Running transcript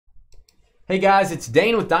Hey guys, it's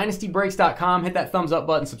Dane with DynastyBreaks.com. Hit that thumbs up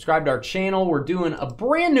button, subscribe to our channel. We're doing a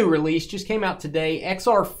brand new release, just came out today,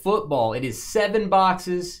 XR Football. It is 7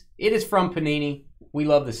 boxes. It is from Panini. We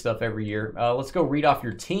love this stuff every year. Let's go read off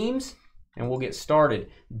your teams, and we'll get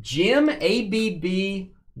started. Jim ABB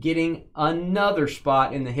getting another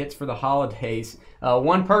spot in the hits for the holidays.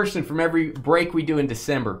 One person from every break we do in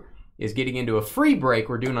December is getting into a free break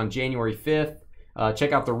we're doing on January 5th.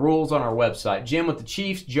 Check out the rules on our website. Jim with the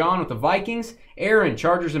Chiefs, John with the Vikings, Aaron,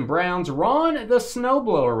 Chargers and Browns, Ron, the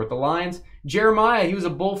Snowblower with the Lions, Jeremiah, he was a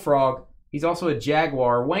Bullfrog. He's also a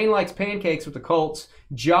Jaguar. Wayne likes pancakes with the Colts,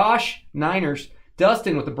 Josh, Niners,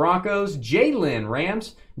 Dustin with the Broncos, Jalen,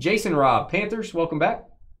 Rams, Jason Robb, Panthers, welcome back.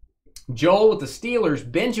 Joel with the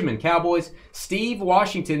Steelers, Benjamin, Cowboys, Steve,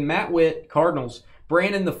 Washington, Matt Witt, Cardinals,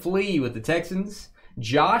 Brandon the Flea with the Texans,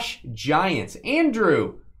 Josh, Giants,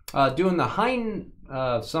 Andrew, doing the Hein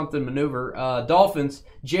something maneuver, Dolphins,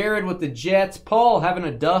 Jared with the Jets, Paul having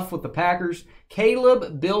a duff with the Packers,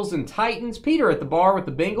 Caleb, Bills and Titans, Peter at the bar with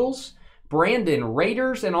the Bengals, Brandon,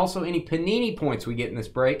 Raiders, and also any Panini points we get in this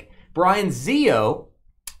break, Brian Zio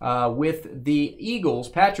with the Eagles,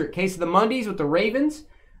 Patrick, Case of the Mondays with the Ravens,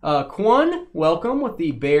 Quan, welcome, with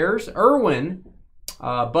the Bears, Irwin,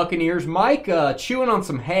 Buccaneers, Mike chewing on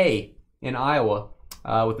some hay in Iowa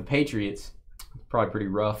with the Patriots. Probably pretty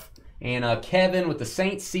rough. And Kevin with the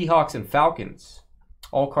Saints, Seahawks, and Falcons.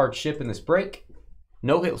 All cards ship in this break.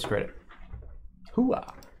 No hitless credit.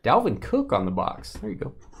 Hooah. Dalvin Cook on the box. There you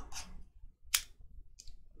go.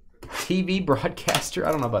 TV broadcaster.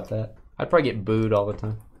 I don't know about that. I'd probably get booed all the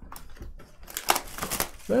time.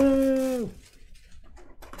 Boo.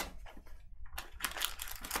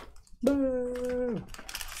 Boo.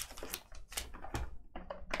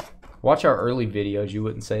 Watch our early videos. You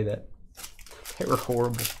wouldn't say that. They were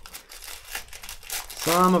horrible.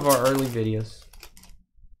 Some of our early videos.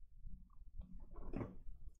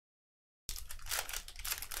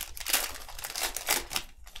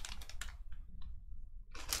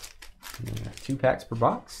 Yeah, 2 packs per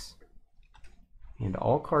box. And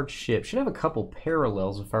all cards ship. Should have a couple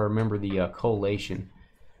parallels if I remember the collation.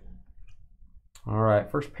 All right,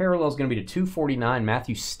 first parallel is going to be to 249,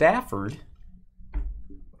 Matthew Stafford.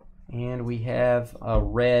 And we have a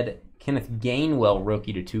red Kenneth Gainwell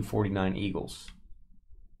rookie to 249 Eagles.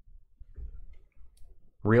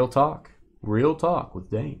 Real talk with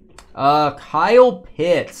Dane. Kyle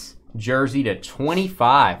Pitts jersey to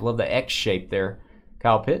 25. Love the X shape there.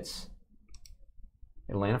 Kyle Pitts,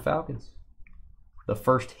 Atlanta Falcons. The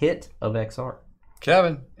first hit of XR.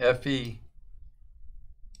 Kevin, FE.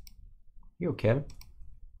 You go, Kevin.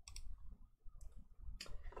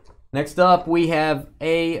 Next up, we have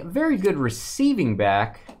a very good receiving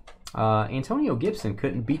back. Antonio Gibson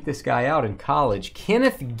couldn't beat this guy out in college.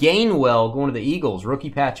 Kenneth Gainwell going to the Eagles. Rookie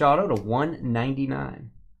patch auto to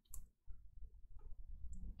 199.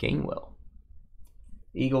 Gainwell.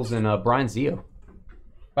 Eagles and Brian Zio.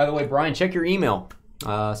 By the way, Brian, check your email.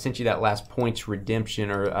 Sent you that last points redemption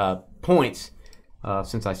or points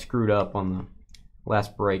since I screwed up on the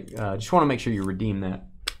last break. Just want to make sure you redeem that.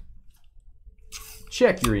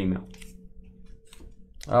 Check your email.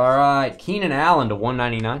 All right, Keenan Allen to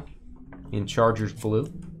 199 in Chargers blue.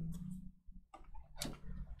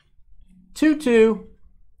 2-2,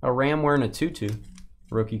 a Ram wearing a 2-2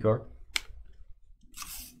 rookie card.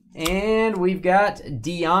 And we've got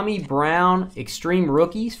De'Ami Brown Extreme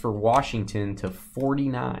Rookies for Washington to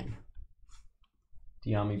 49.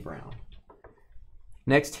 De'Ami Brown.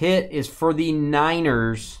 Next hit is for the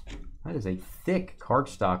Niners. That is a thick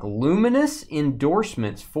cardstock. Luminous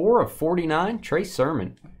Endorsements, 4 of 49. Trey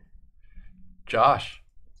Sermon. Josh.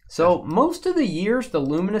 So most of the years, the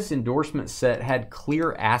Luminous Endorsement set had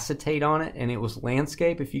clear acetate on it, and it was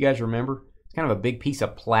landscape, if you guys remember. It's kind of a big piece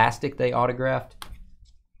of plastic they autographed.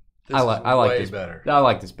 I like this better. I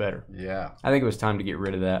like this better. Yeah. I think it was time to get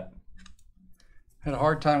rid of that. Had a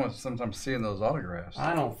hard time with sometimes seeing those autographs.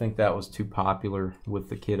 I don't think that was too popular with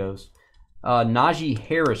the kiddos. Najee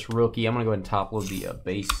Harris rookie. I'm going to go ahead and top load the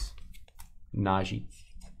base Najee.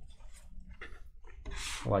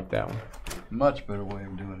 I like that one. Much better way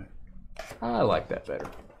of doing it. I like that better.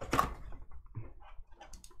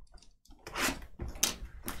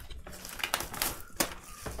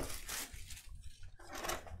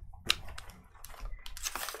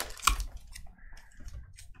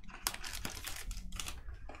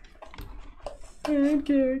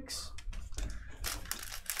 Pancakes.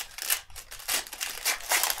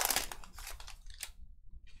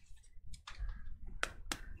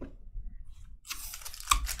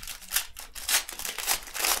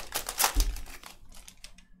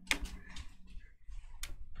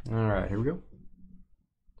 All right, here we go.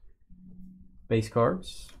 Base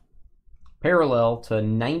cards. Parallel to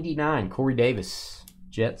 99, Corey Davis,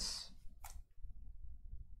 Jets.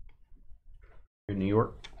 New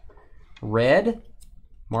York. Red,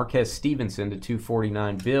 Marquez Stevenson to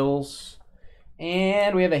 249, Bills.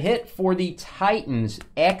 And we have a hit for the Titans,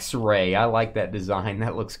 X-Ray. I like that design.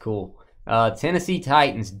 That looks cool. Tennessee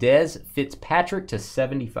Titans, Dez Fitzpatrick to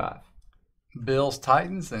 75. Bills,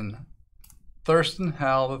 Titans, and Thurston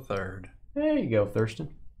Howell III. There you go,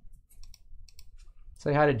 Thurston.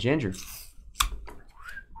 Say hi to Ginger.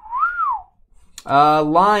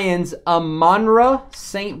 Lions, Amonra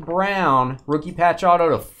St. Brown, rookie patch auto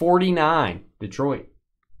to 49, Detroit.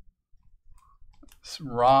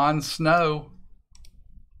 Ron Snow.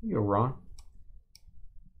 There you go, Ron.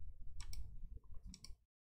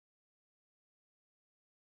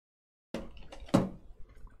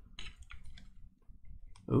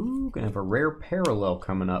 Ooh, gonna have a rare parallel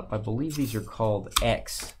coming up. I believe these are called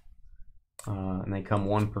X. And they come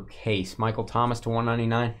one per case. Michael Thomas to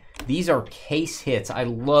 199. These are case hits. I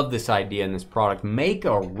love this idea in this product. Make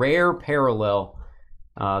a rare parallel.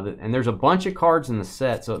 And there's a bunch of cards in the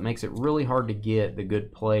set, so it makes it really hard to get the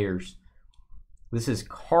good players. This is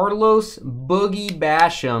Carlos Boogie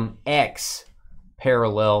Basham X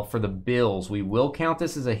parallel for the Bills. We will count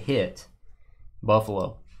this as a hit.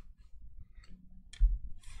 Buffalo.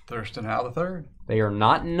 Thurston Howell III. They are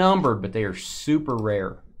not numbered, but they are super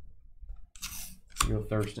rare. Go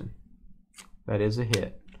Thurston. That is a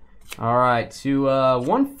hit. All right, to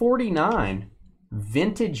 149,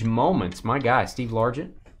 Vintage Moments. My guy, Steve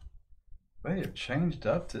Largent. They have changed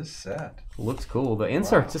up this set. Looks cool. The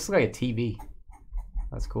inserts just look like a TV.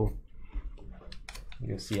 That's cool. You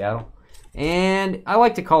go Seattle. And I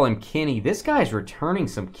like to call him Kenny. This guy's returning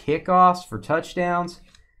some kickoffs for touchdowns.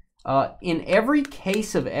 In every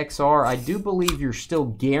case of XR, I do believe you're still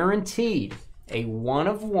guaranteed a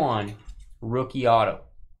 1/1 rookie auto.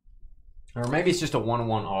 Or maybe it's just a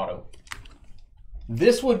 1/1 auto.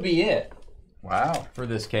 This would be it. Wow. For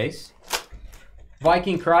this case.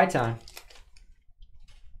 Viking cry time.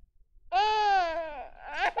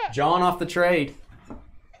 John off the trade.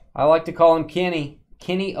 I like to call him Kenny.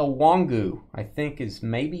 Kenny Awangu, I think is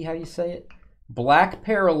maybe how you say it. Black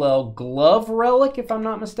parallel glove relic, if I'm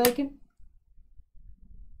not mistaken.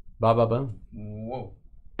 Boom. Whoa.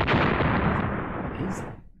 What is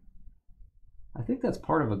that? I think that's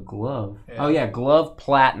part of a glove. Yeah. Oh yeah, glove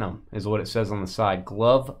platinum is what it says on the side.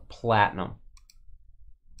 Glove platinum.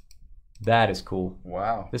 That is cool.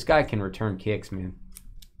 Wow. This guy can return kicks, man.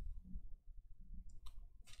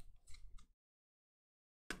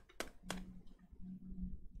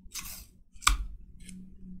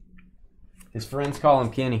 His friends call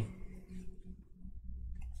him Kenny.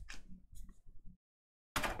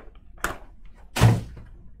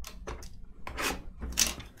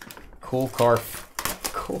 Cool carf.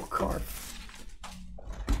 Cool carf.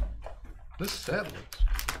 This set looks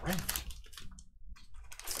great.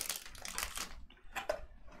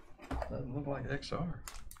 Doesn't look like XR.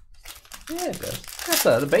 Yeah, it does. That's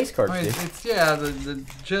the base cards, I mean, dude. it's yeah, the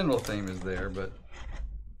general theme is there, but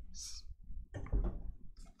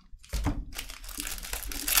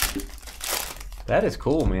That is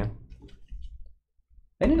cool, man.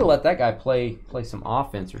 They need to let that guy play some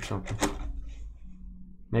offense or something.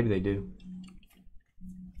 Maybe they do.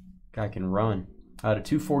 Guy can run. To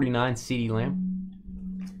 249, CeeDee Lamb.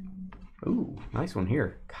 Ooh, nice one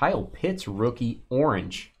here. Kyle Pitts, rookie,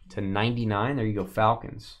 orange to 99. There you go,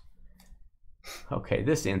 Falcons. Okay,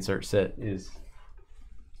 this insert set is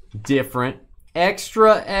different.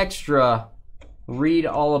 Extra. Read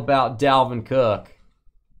all about Dalvin Cook.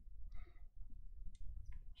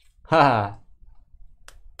 Ha.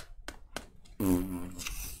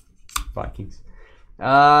 Vikings.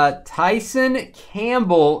 Tyson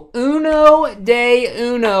Campbell, Uno de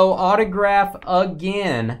Uno, autograph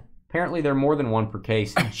again. Apparently they're more than one per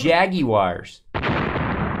case. Jaguars.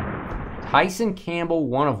 Tyson Campbell,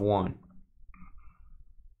 1/1.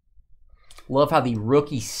 Love how the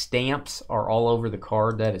rookie stamps are all over the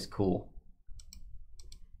card. That is cool.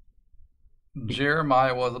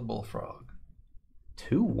 Jeremiah was a bullfrog.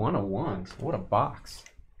 2 1/1s. What a box.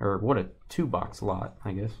 Or what a 2-box lot,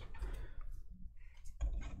 I guess.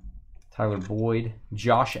 Tyler Boyd.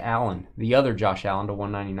 Josh Allen. The other Josh Allen to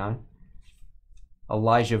 199.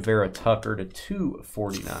 Elijah Vera Tucker to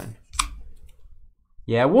 249.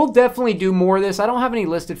 Yeah, we'll definitely do more of this. I don't have any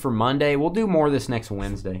listed for Monday. We'll do more of this next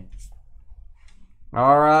Wednesday.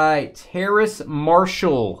 All right. Terrace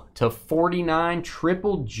Marshall to 49.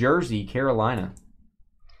 Triple jersey, Carolina.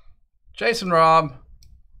 Jason Robb.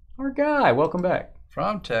 Our guy. Welcome back.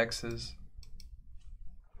 From Texas.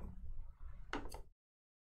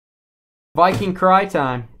 Viking cry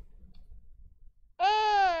time.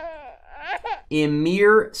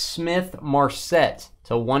 Emir Smith-Marset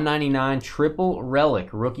to 199 triple relic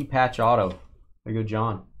rookie patch auto. There you go,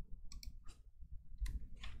 John.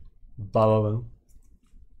 Ba-ba-boo.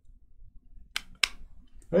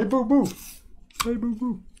 Hey, boo-boo. Hey,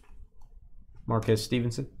 boo-boo. Marquez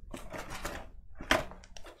Stevenson.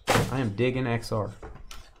 I am digging XR.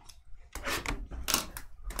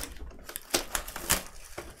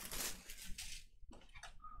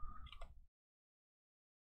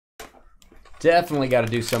 Definitely got to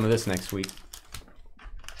do some of this next week.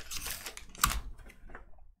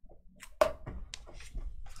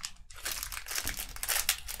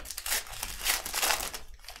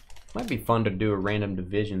 Might be fun to do a random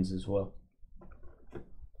divisions as well,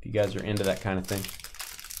 if you guys are into that kind of thing.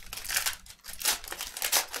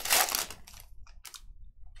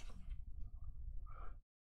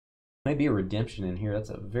 Maybe a redemption in here.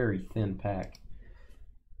 That's a very thin pack.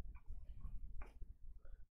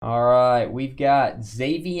 All right, we've got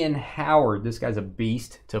Xavier Howard. This guy's a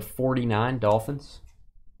beast to 49 Dolphins.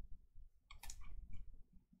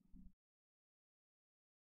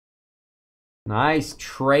 Nice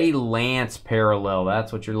Trey Lance parallel.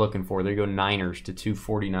 That's what you're looking for. There you go, Niners to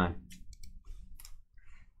 249.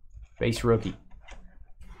 Base rookie.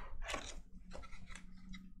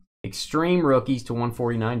 Extreme rookies to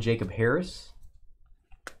 149, Jacob Harris.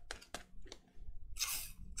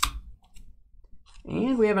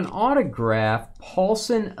 And we have an autograph,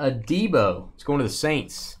 Paulson Adebo. It's going to the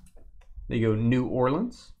Saints. There you go, New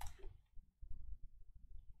Orleans.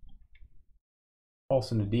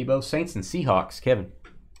 Paulson Adebo, Saints and Seahawks, Kevin.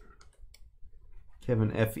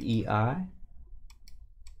 Kevin FEI.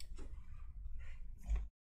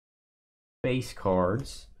 Base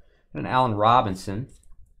cards. And Allen Robinson.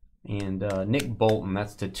 And Nick Bolton.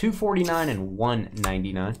 That's to 249 and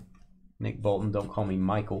 199. Nick Bolton, don't call me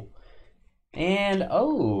Michael. And,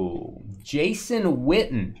 oh, Jason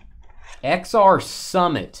Witten, XR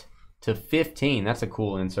Summit to 15. That's a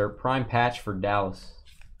cool insert. Prime patch for Dallas.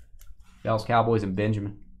 Dallas Cowboys and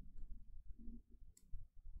Benjamin.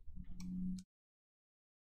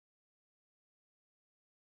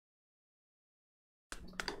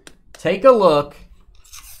 Take a look.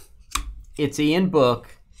 It's Ian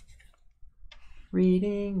Book.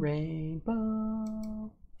 Reading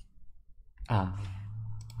Rainbow.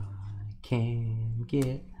 Can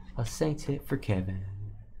get a Saints hit for Kevin.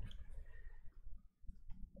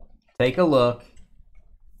 Take a look.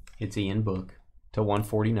 It's Ian Book to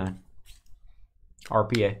 149.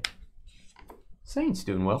 RPA. Saints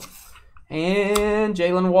doing well. And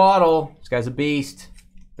Jalen Waddle. This guy's a beast.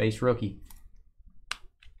 Base rookie.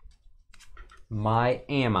 My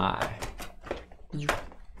am I?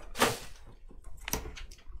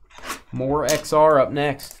 More XR up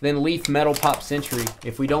next. Then Leaf Metal Pop Century.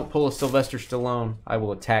 If we don't pull a Sylvester Stallone, I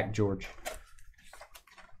will attack George.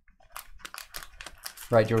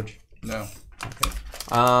 Right, George? No. Okay.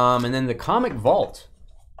 And then the Comic Vault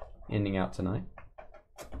ending out tonight.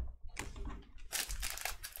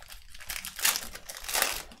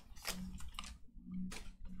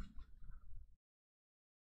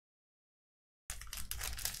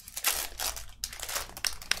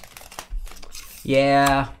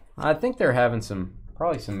 Yeah. I think they're having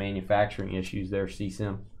probably some manufacturing issues there,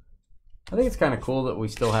 CSIM. I think it's kind of cool that we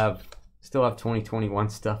still have 2021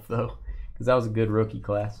 stuff though, because that was a good rookie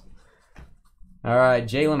class. All right,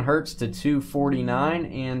 Jalen Hurts to 249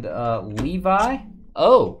 and Levi,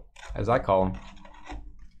 as I call him,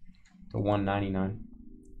 to 199.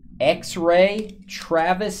 X-Ray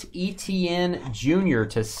Travis Etienne Jr.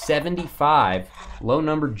 to 75, low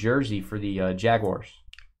number jersey for the Jaguars.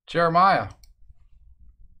 Jeremiah.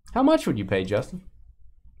 How much would you pay, Justin?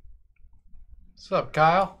 What's up,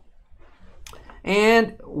 Kyle?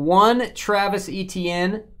 And one Travis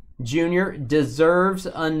Etienne Jr. deserves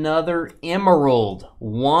another Emerald.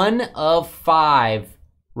 1 of 5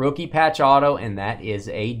 rookie patch auto, and that is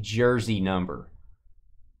a jersey number.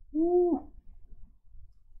 Woo.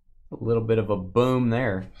 A little bit of a boom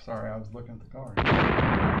there. Sorry, I was looking at the card.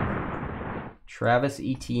 Travis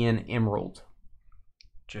Etienne Emerald.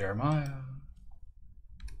 Jeremiah.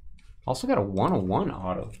 Also got a 101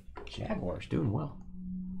 auto. Jaguars doing well.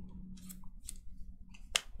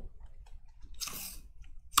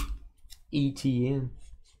 ETN.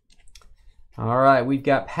 All right, we've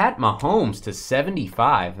got Pat Mahomes to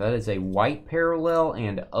 75. That is a white parallel,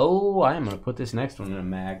 and I am going to put this next one in a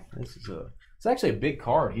mag. It's actually a big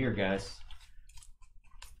card here, guys.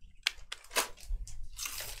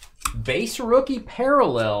 Base rookie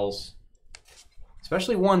parallels,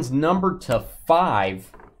 especially ones numbered to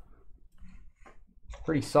 5.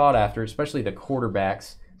 Pretty sought after, especially the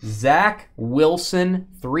quarterbacks. Zach Wilson,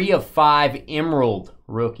 3 of 5 Emerald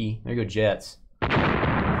rookie. There you go, Jets.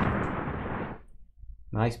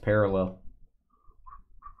 Nice parallel.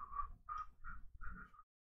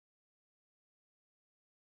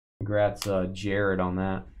 Congrats, Jared, on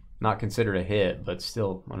that. Not considered a hit, but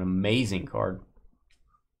still an amazing card.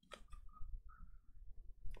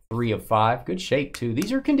 3 of 5. Good shape, too.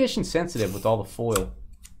 These are condition sensitive with all the foil.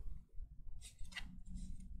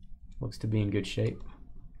 Looks to be in good shape.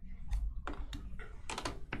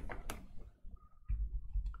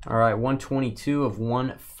 All right, 122 of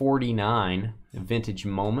 149. Vintage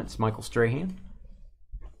Moments, Michael Strahan.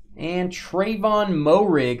 And Trayvon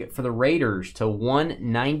Moehrig for the Raiders to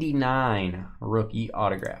 199 rookie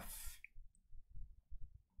autograph.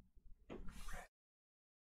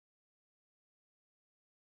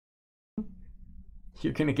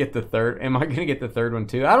 You're going to get the third. Am I going to get the third one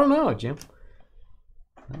too? I don't know, Jim.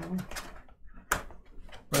 I don't know.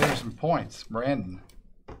 Well, here's some points. Brandon.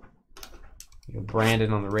 You go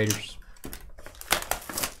Brandon on the Raiders.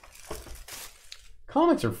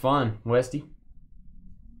 Comics are fun, Westy.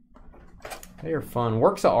 They are fun.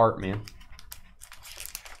 Works of art, man.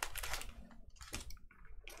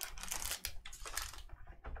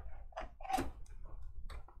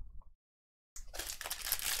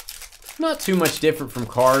 Not too much different from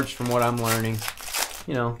cards from what I'm learning.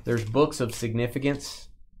 You know, there's books of significance.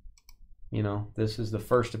 You know, this is the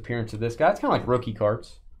first appearance of this guy. It's kind of like rookie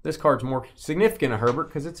cards. This card's more significant to Herbert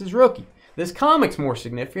because it's his rookie. This comic's more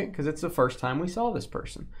significant because it's the first time we saw this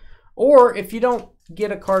person. Or if you don't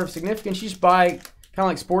get a card of significance, you just buy, kind of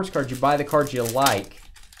like sports cards, you buy the cards you like.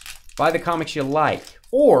 Buy the comics you like.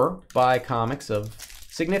 Or buy comics of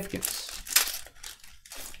significance.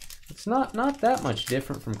 It's not that much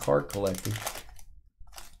different from card collecting.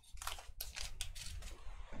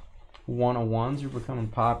 101s are becoming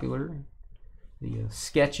popular. The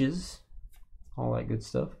sketches, all that good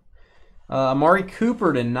stuff. Amari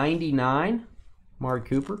Cooper to 99. Amari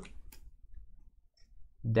Cooper.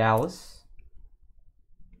 Dallas.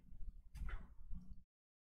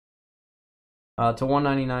 To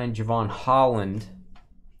 199, Javon Holland.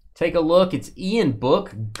 Take a look. It's Ian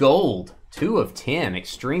Book Gold. 2 of 10.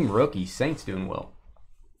 Extreme rookie. Saints doing well.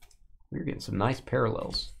 We're getting some nice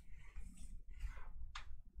parallels.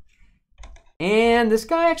 And this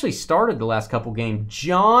guy actually started the last couple games.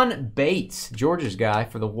 John Bates, Georgia's guy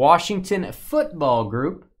for the Washington Football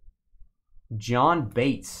Group. John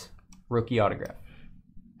Bates, rookie autograph.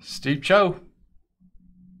 Steve Cho.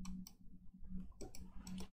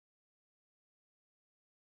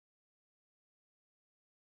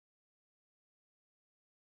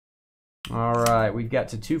 All right, we've got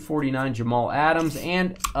to 249 Jamal Adams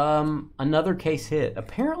and another case hit.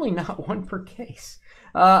 Apparently not one per case.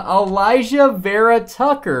 Elijah Vera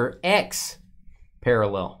Tucker, X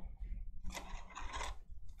parallel.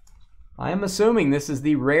 I am assuming this is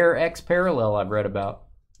the rare X parallel I've read about,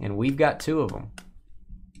 and we've got 2 of them.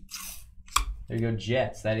 There you go,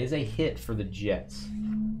 Jets. That is a hit for the Jets.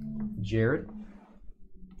 Jared.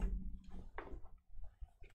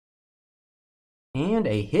 And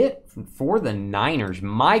a hit for the Niners.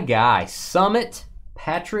 My guy, Summit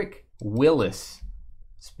Patrick Willis.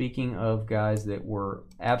 Speaking of guys that were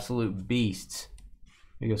absolute beasts.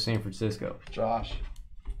 Here you go, San Francisco. Josh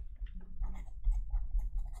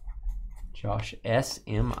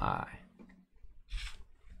SMI.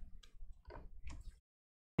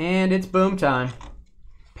 And it's boom time.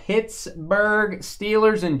 Pittsburgh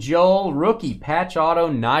Steelers and Joel, rookie patch auto,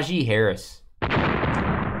 Najee Harris.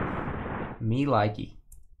 Me likey.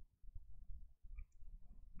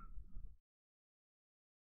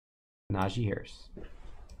 Najee Harris.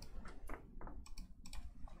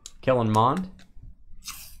 Kellen Mond.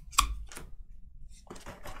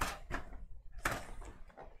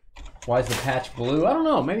 Why is the patch blue? I don't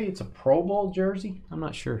know. Maybe it's a Pro Bowl jersey. I'm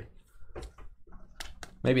not sure.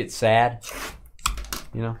 Maybe it's sad.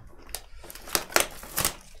 You know?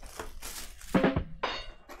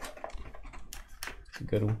 It's a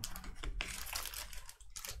good one.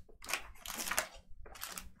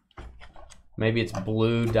 Maybe it's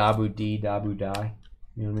blue, Dabu D, Dabu Die.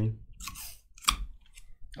 You know what I mean?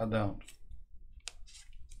 I don't.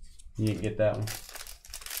 You didn't get that one?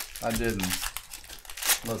 I didn't.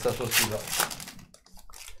 Unless that's supposed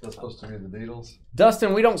to be the Beatles.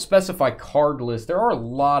 Dustin, we don't specify cardless. There are a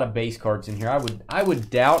lot of base cards in here. I would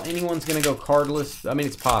doubt anyone's going to go cardless. I mean,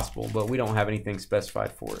 it's possible, but we don't have anything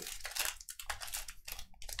specified for it.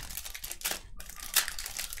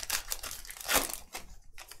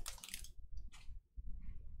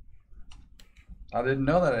 I didn't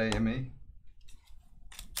know that, AME.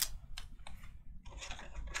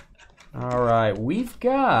 All right, we've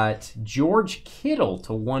got George Kittle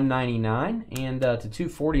to 199 and to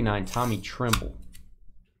 249, Tommy Tremble.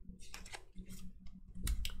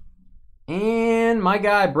 And my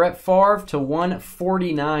guy, Brett Favre to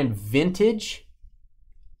 149, Vintage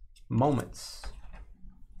Moments.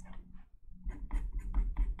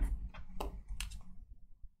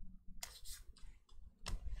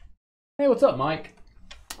 Hey, what's up, Mike?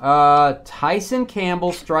 Tyson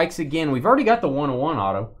Campbell strikes again. We've already got the 101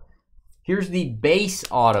 auto. Here's the base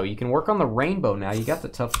auto. You can work on the rainbow now. You got the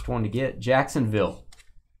toughest one to get. Jacksonville.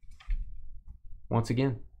 Once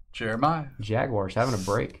again. Jeremiah. Jaguars having a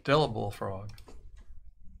break. Still a bullfrog.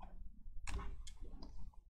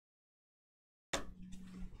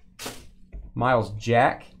 Miles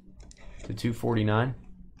Jack to 249.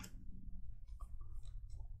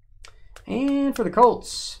 And for the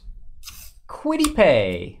Colts, Quiddy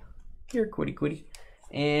Pay. Here, Quiddy.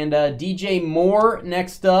 And DJ Moore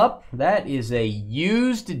next up. That is a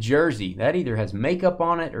used jersey. That either has makeup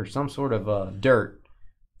on it or some sort of dirt.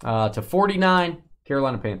 To 49,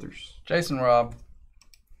 Carolina Panthers. Jason Robb.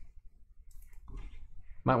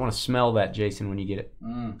 Might want to smell that, Jason, when you get it.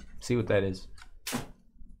 See what that is.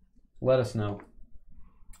 Let us know.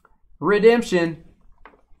 Redemption.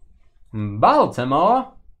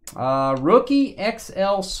 Baltimore. Rookie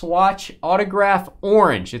XL Swatch Autograph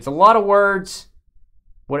Orange. It's a lot of words.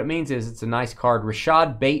 What it means is it's a nice card.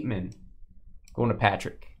 Rashad Bateman going to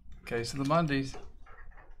Patrick. Case of the Mondays.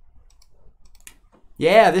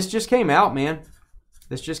 Yeah, this just came out, man.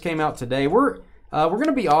 This just came out today. We're going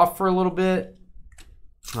to be off for a little bit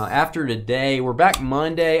after today. We're back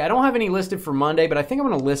Monday. I don't have any listed for Monday, but I think I'm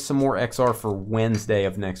going to list some more XR for Wednesday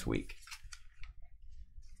of next week.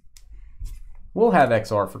 We'll have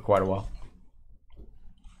XR for quite a while.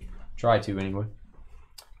 Try to, anyway.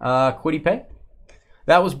 Quiddy Pay.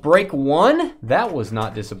 That was break one. That was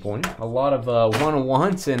not disappointing. A lot of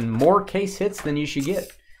one-on-ones and more case hits than you should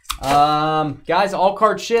get. Guys, all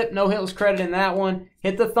card ship. No hitless credit in that one.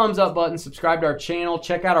 Hit the thumbs up button. Subscribe to our channel.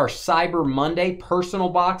 Check out our Cyber Monday personal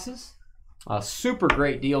boxes. Super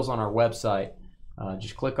great deals on our website.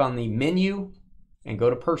 Just click on the menu and go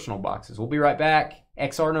to personal boxes. We'll be right back.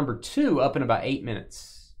 XR number 2 up in about 8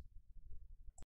 minutes.